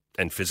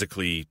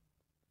physically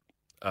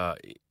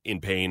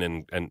in pain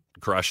and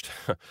crushed.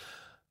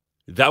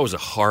 That was a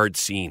hard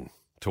scene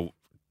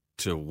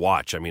to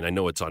watch. I mean, I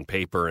know it's on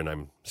paper and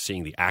I'm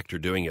seeing the actor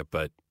doing it,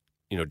 but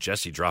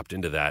Jesse dropped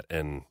into that,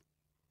 and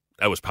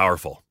that was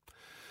powerful.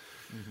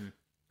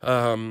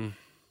 Mm-hmm.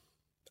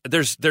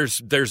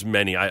 There's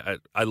many.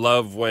 I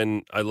love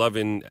in,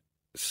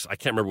 I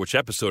can't remember which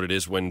episode it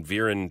is, when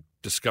Viren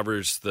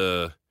discovers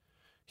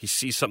he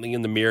sees something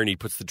in the mirror and he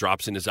puts the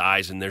drops in his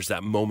eyes, and there's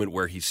that moment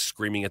where he's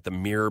screaming at the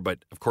mirror,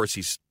 but of course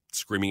he's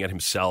screaming at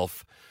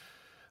himself.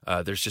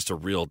 There's just a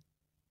real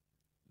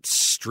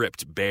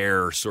stripped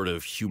bare sort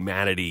of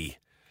humanity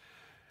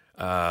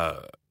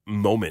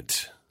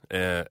moment,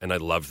 and I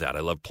love that. I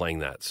love playing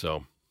that.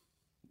 So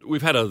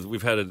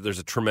there's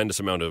a tremendous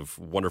amount of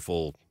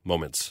wonderful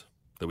moments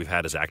that we've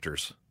had as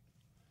actors.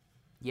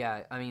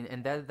 Yeah, I mean,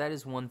 and that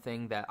is one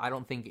thing that I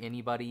don't think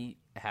anybody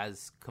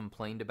has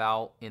complained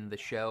about in the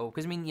show.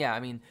 Because,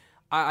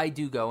 I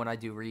do go and I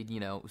do read,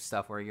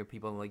 stuff where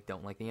people like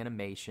don't like the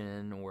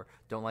animation or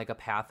don't like a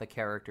path a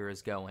character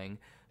is going.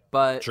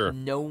 But Sure.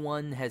 No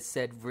one has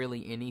said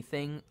really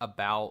anything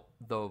about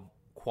the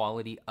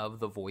quality of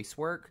the voice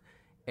work.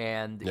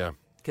 And Yeah.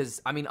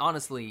 because,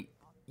 honestly,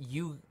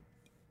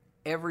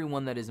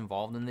 everyone that is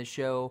involved in this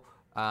show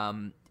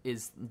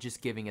is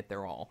just giving it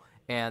their all.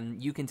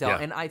 And you can tell. Yeah.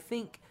 And I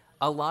think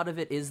a lot of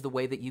it is the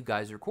way that you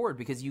guys record,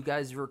 because you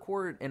guys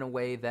record in a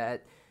way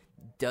that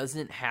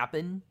doesn't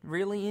happen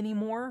really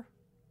anymore.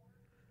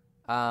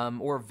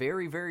 Or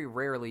very, very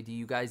rarely do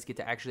you guys get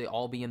to actually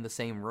all be in the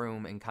same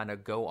room and kind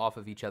of go off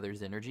of each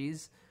other's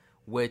energies,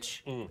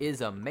 which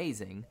is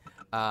amazing.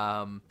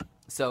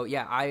 So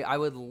yeah, I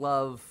would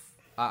love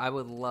a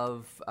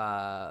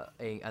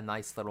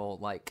nice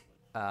little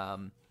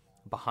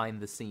behind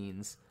the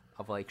scenes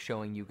of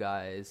showing you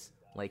guys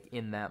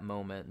in that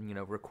moment,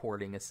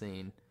 recording a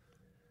scene.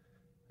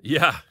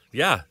 Yeah.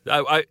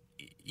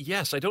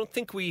 Yes, I don't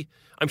think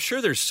I'm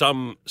sure there's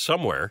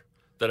somewhere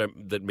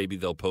that maybe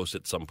they'll post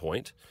at some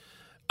point.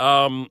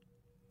 I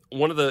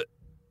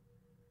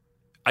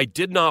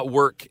did not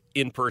work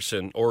in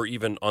person or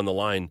even on the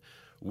line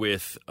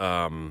with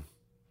Eric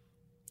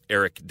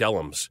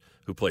Dellums,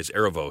 who plays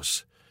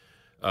Erebos.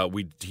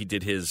 He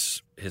did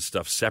his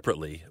stuff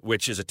separately,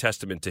 which is a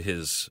testament to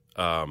his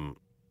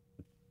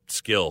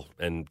skill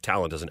and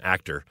talent as an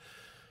actor.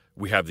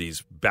 We have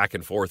these back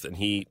and forth, and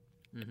we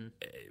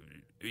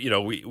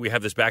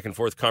have this back and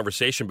forth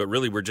conversation, but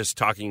really we're just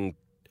talking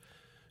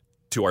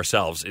to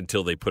ourselves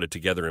until they put it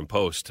together in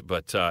post.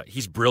 But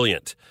he's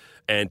brilliant,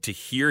 and to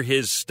hear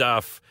his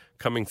stuff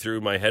coming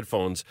through my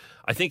headphones,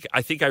 I think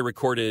I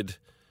recorded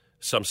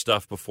some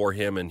stuff before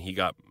him, and he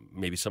got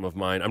maybe some of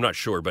mine. I'm not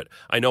sure, but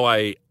I know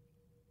I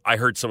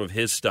heard some of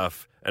his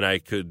stuff, and I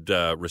could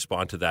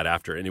respond to that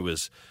after, and it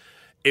was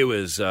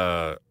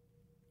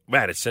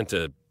man, it sent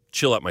a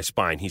chill up my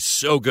spine. He's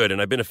so good, and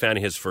I've been a fan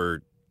of his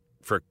for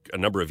a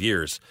number of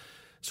years.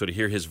 So to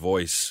hear his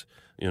voice,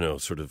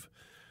 sort of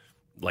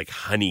like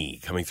honey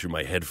coming through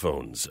my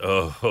headphones,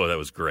 oh, that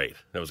was great.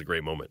 That was a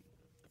great moment.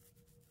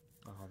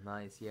 Oh,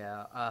 nice,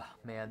 yeah.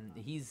 Man,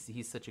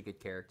 he's such a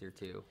good character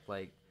too.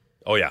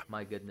 Oh yeah,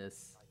 my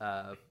goodness.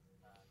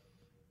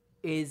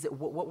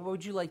 What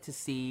would you like to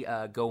see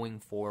going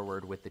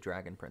forward with the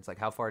Dragon Prince?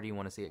 How far do you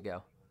want to see it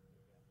go?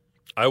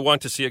 I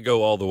want to see it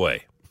go all the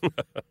way.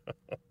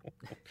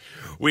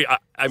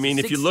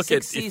 If you look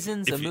six at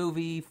seasons, a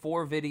movie,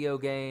 4 video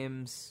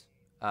games,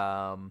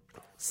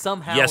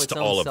 somehow yes its to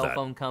own all of cell that.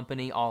 phone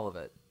company, all of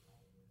it.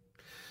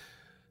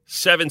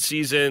 7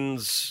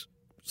 seasons,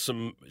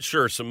 some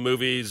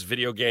movies,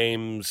 video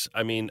games.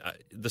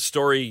 The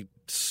story,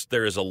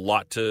 there is a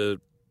lot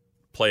to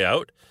play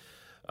out.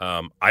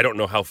 I don't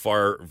know how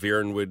far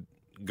Viren would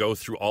go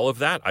through all of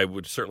that. I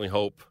would certainly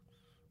hope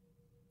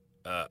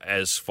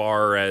as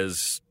far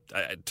as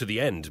to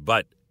the end,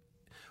 but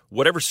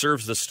whatever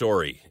serves the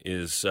story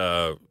is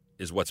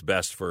what's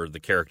best for the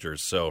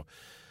characters. So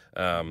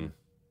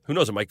who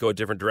knows? It might go a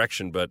different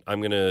direction, but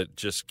I'm going to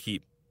just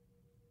keep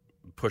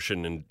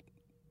pushing and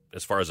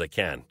as far as I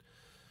can.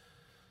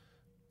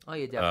 Oh,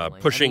 yeah, definitely.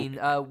 Pushing.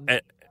 go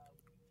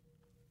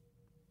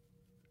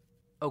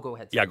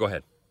ahead. Yeah, go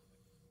ahead.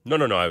 No.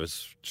 I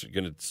was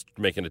going to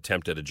make an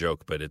attempt at a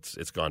joke, but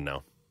it's gone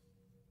now.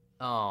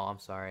 Oh, I'm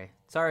sorry.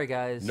 Sorry,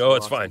 guys. No,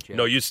 it's fine.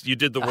 No, you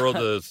did the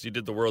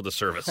world a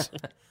service.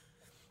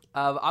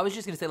 I was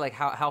just gonna say,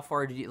 how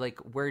far do you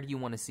where do you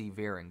want to see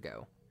Viren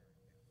go?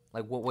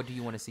 What do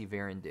you want to see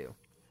Viren do?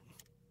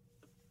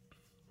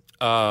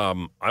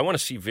 I want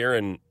to see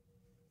Viren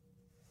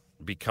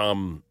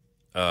become.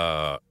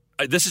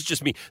 This is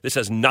just me. This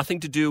has nothing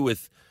to do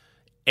with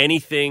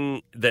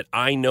anything that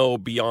I know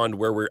beyond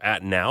where we're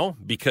at now,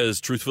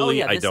 because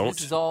truthfully, I don't.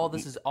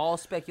 This is all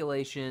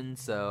speculation.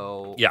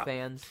 So yeah.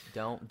 Fans,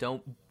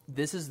 don't.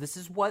 This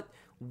is what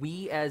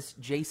we as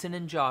Jason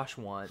and Josh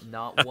want,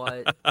 not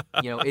what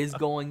is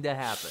going to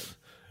happen.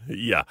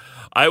 Yeah,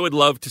 I would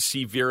love to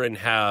see Viren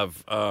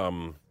have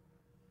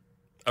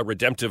a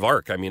redemptive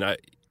arc. I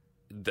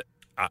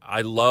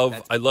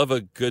love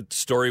a good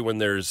story when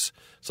there's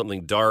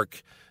something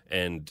dark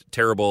and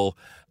terrible,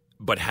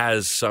 but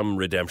has some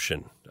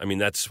redemption.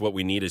 That's what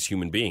we need as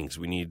human beings.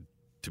 We need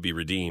to be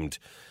redeemed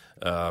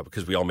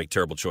because we all make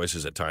terrible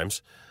choices at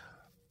times.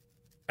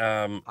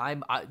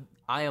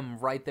 I am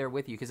right there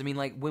with you, because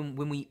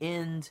when we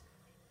end,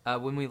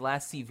 when we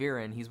last see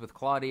Viren, he's with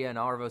Claudia and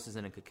Arvos is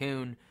in a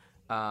cocoon.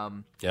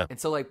 Yeah. And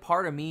so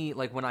part of me,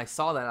 when I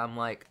saw that, I'm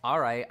like, all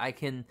right,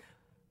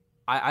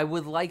 I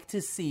would like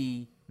to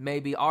see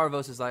maybe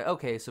Arvos is like,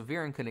 okay, so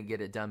Viren couldn't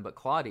get it done, but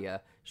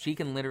Claudia, she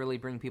can literally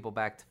bring people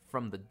back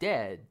from the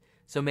dead.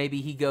 So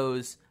maybe he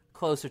goes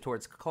closer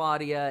towards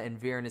Claudia and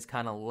Viren is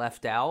kind of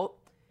left out.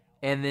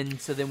 And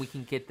then we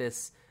can get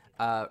this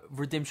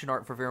redemption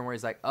arc for Viren where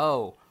he's like,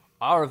 oh,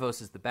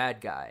 Aravos is the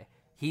bad guy.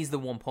 He's the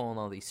one pulling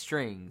all these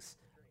strings.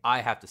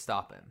 I have to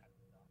stop him.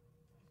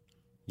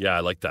 Yeah, I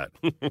like that.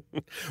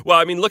 Well,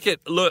 I mean, look at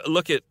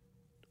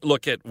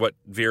what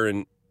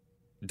Viren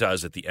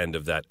does at the end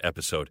of that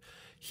episode.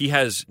 He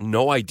has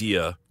no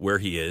idea where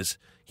he is.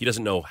 He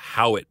doesn't know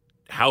how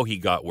he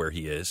got where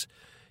he is.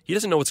 He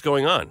doesn't know what's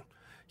going on.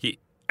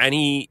 I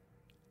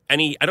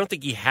don't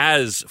think he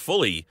has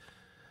fully,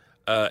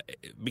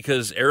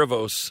 because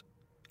Erebos,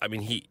 I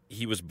mean,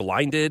 he was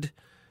blinded.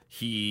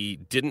 He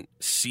didn't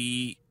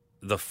see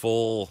the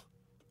full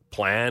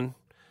plan.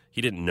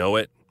 He didn't know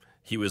it.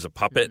 He was a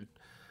puppet.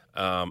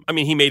 I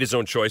mean, he made his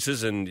own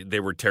choices, and they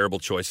were terrible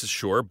choices,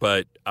 sure.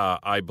 But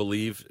I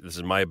believe, this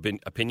is my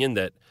opinion,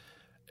 that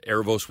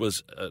Erebos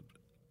was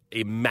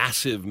a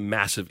massive,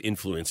 massive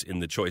influence in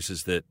the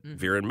choices that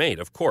Viren made,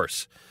 of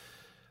course.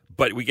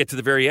 But we get to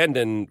the very end,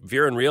 and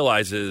Viren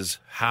realizes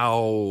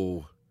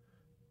how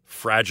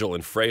fragile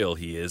and frail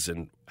he is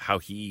and how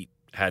he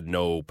had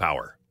no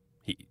power.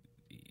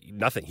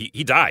 Nothing.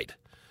 He died.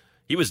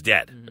 He was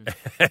dead.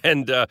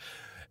 And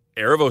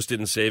Erebos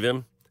didn't save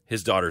him.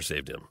 His daughter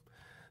saved him.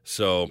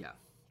 So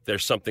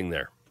there's something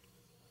there.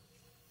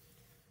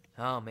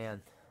 Oh,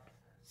 man.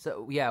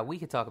 So, yeah, we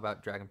could talk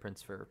about Dragon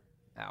Prince for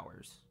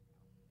hours.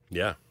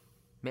 Yeah.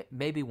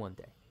 Maybe one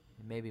day.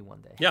 Maybe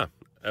one day. Yeah,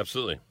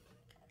 absolutely.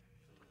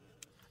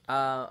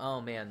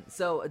 Oh man.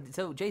 So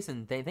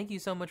Jason, thank you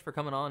so much for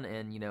coming on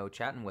and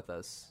chatting with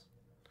us.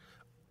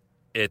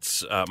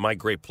 It's my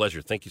great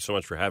pleasure. Thank you so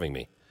much for having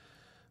me.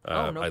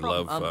 No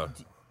problem.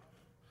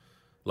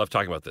 Love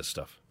talking about this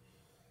stuff.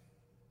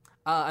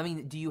 I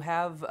mean, do you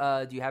have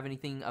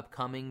anything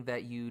upcoming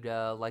that you'd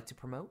like to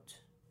promote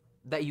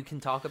that you can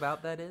talk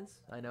about? That is,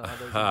 I know how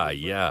those.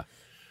 Yeah.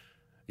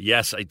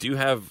 Yes, I do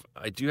have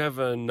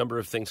a number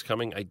of things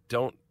coming. I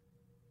don't.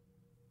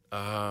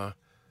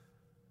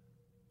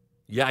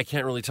 Yeah, I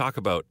can't really talk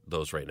about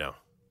those right now.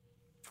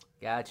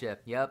 Gotcha.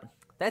 Yep.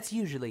 That's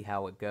usually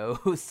how it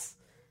goes.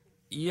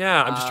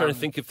 Yeah, I'm just trying to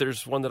think if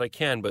there's one that I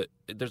can, but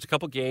there's a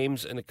couple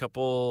games and a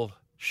couple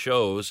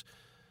shows.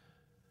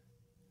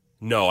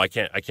 No, I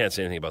can't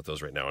say anything about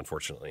those right now,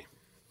 unfortunately.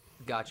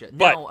 Gotcha.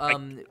 But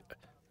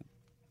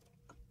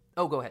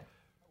oh, go ahead.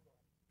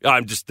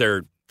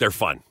 They're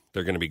fun.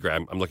 They're going to be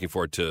great. I'm looking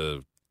forward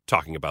to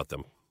talking about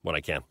them when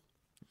I can.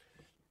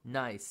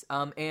 Nice.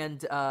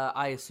 And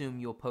I assume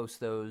you'll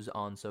post those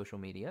on social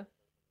media?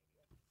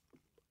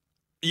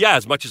 Yeah,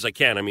 as much as I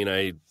can. I mean,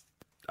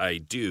 I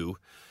do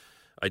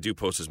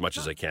post as much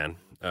as I can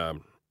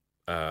when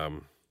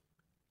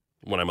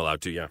I'm allowed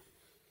to, yeah.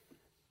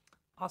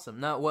 Awesome.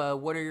 Now,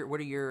 what are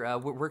your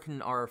where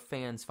can our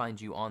fans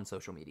find you on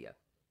social media?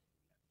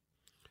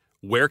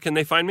 Where can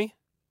they find me?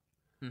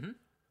 Mm-hmm.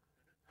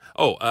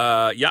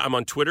 Oh, yeah, I'm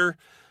on Twitter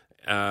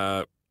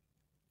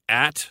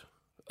at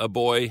a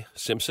boy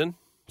Simpson.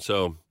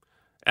 So,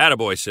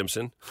 Attaboy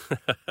Simpson.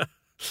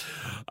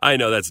 I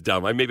know that's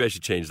dumb. Maybe I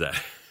should change that.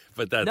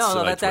 But that's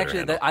that's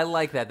actually I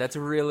like that. That's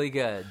really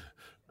good.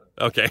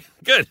 Okay,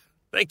 good.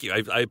 Thank you.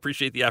 I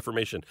appreciate the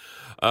affirmation.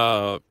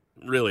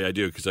 Really, I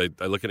do, because I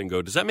look at it and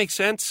go, does that make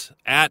sense?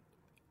 At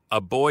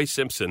a boy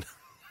Simpson.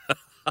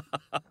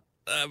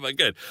 But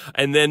good.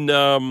 And then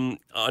on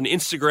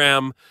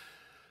Instagram,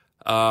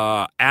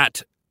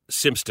 at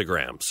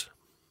Simstagrams.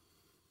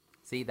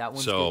 See, that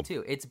one's good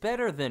too. It's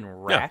better than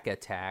Rack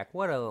Attack.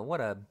 What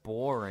a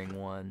boring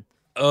one.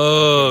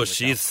 Oh,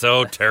 she's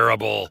so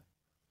terrible.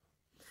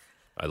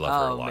 I love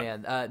her a lot. Oh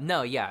man,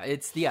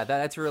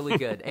 that's really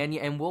good.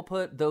 and we'll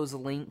put those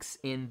links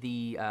in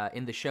the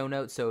show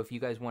notes. So if you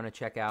guys want to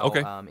check out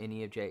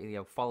any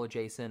of follow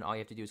Jason, all you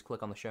have to do is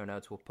click on the show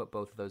notes. We'll put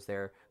both of those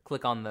there.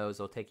 Click on those;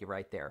 it'll take you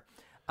right there.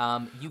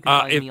 You can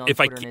find me on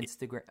Twitter and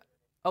Instagram.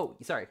 Oh,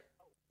 sorry.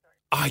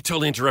 I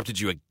totally interrupted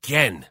you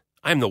again.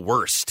 I'm the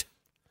worst.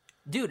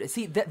 Dude,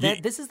 see,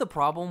 this is the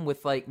problem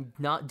with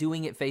not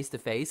doing it face to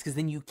face, because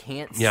then you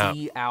can't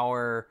see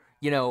our,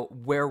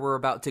 where we're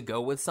about to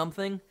go with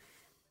something.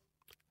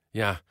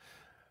 Yeah,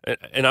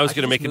 and I was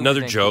going to make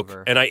another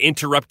joke, and I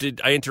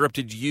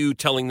interrupted you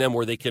telling them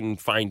where they can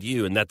find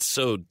you, and that's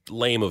so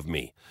lame of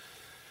me.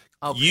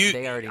 Oh,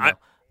 they already know.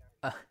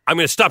 I'm going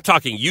to stop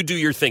talking. You do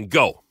your thing.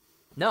 Go.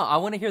 No, I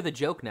want to hear the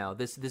joke now.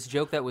 This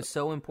joke that was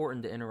so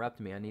important to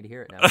interrupt me. I need to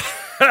hear it now.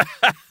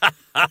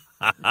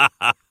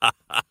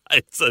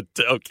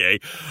 Okay.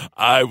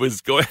 I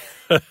was going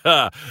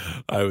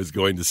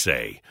to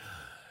say,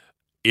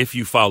 if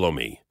you follow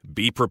me,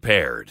 be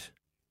prepared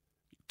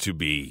to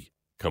be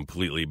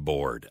completely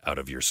bored out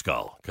of your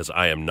skull, because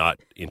I am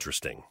not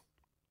interesting.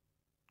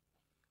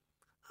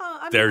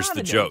 There's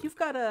the joke. You've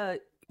got a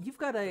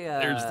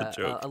there's the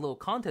joke. A little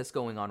contest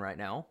going on right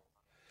now.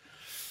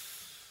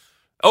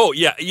 Oh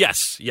yeah,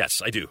 yes,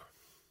 I do.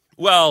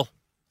 Well,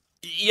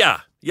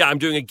 yeah, I'm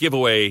doing a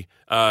giveaway.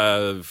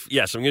 I'm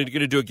going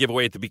to do a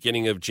giveaway at the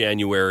beginning of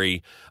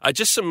January.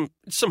 Just some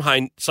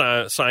signed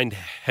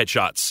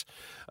headshots.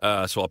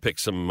 So I'll pick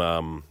some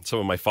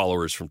of my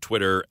followers from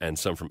Twitter and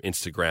some from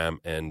Instagram,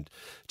 and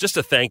just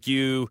to thank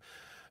you,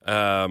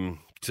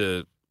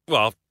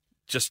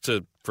 just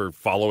to for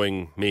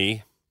following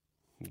me,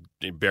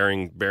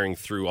 bearing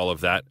through all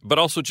of that, but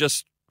also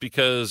just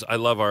because I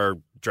love our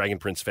Dragon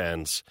Prince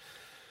fans.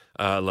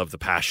 I love the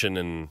passion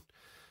and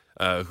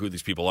who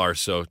these people are.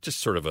 So just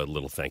sort of a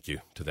little thank you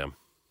to them.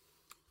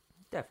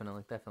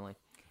 Definitely.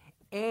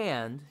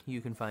 And you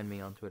can find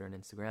me on Twitter and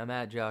Instagram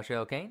at Josh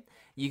L. Kane.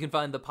 You can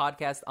find the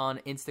podcast on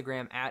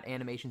Instagram at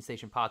Animation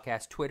Station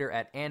Podcast, Twitter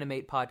at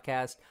Animate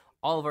Podcast.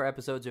 All of our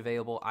episodes are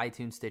available,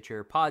 iTunes,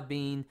 Stitcher,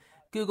 Podbean,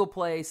 Google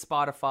Play,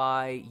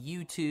 Spotify,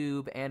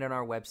 YouTube, and on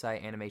our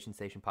website,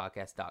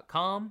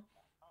 animationstationpodcast.com.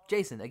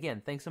 Jason,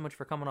 again, thanks so much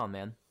for coming on,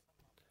 man.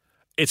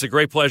 It's a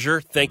great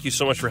pleasure. Thank you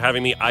so much for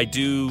having me. I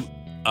do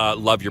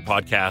love your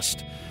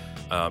podcast.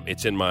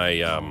 It's in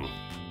my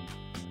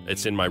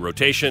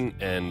rotation,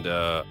 and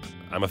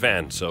I'm a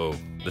fan. So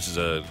this is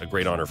a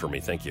great honor for me.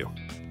 Thank you.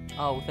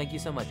 Oh, thank you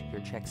so much.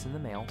 Your check's in the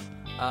mail.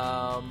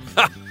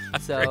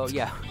 Great.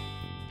 Yeah.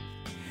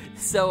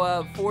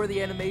 So for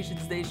the Animation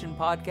Station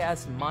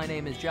Podcast, my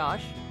name is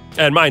Josh.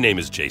 And my name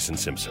is Jason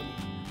Simpson.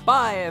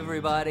 Bye,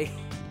 everybody.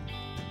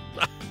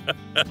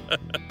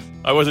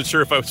 I wasn't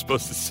sure if I was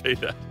supposed to say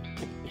that.